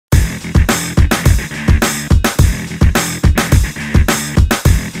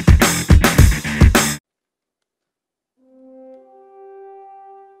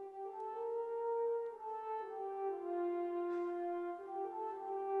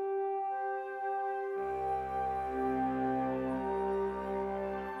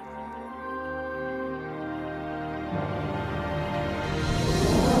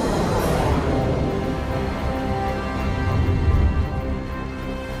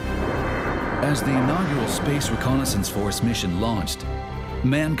As the inaugural Space Reconnaissance Force mission launched,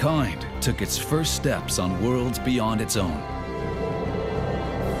 mankind took its first steps on worlds beyond its own.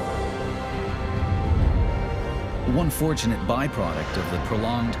 One fortunate byproduct of the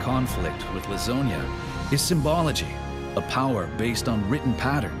prolonged conflict with Lazonia is symbology, a power based on written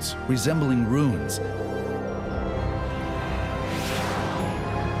patterns resembling runes.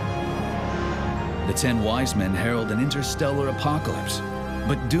 The 10 wise men herald an interstellar apocalypse,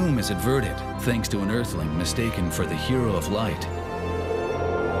 but doom is averted thanks to an Earthling mistaken for the hero of light.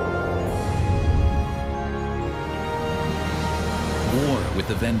 War with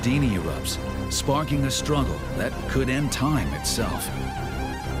the Vendini erupts, sparking a struggle that could end time itself.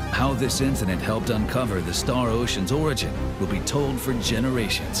 How this incident helped uncover the Star Ocean's origin will be told for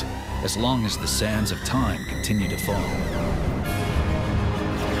generations, as long as the sands of time continue to fall.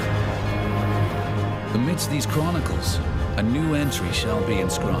 Amidst these chronicles, a new entry shall be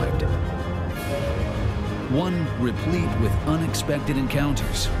inscribed. One replete with unexpected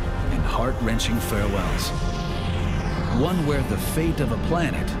encounters and heart-wrenching farewells. One where the fate of a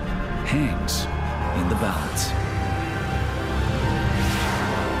planet hangs in the balance.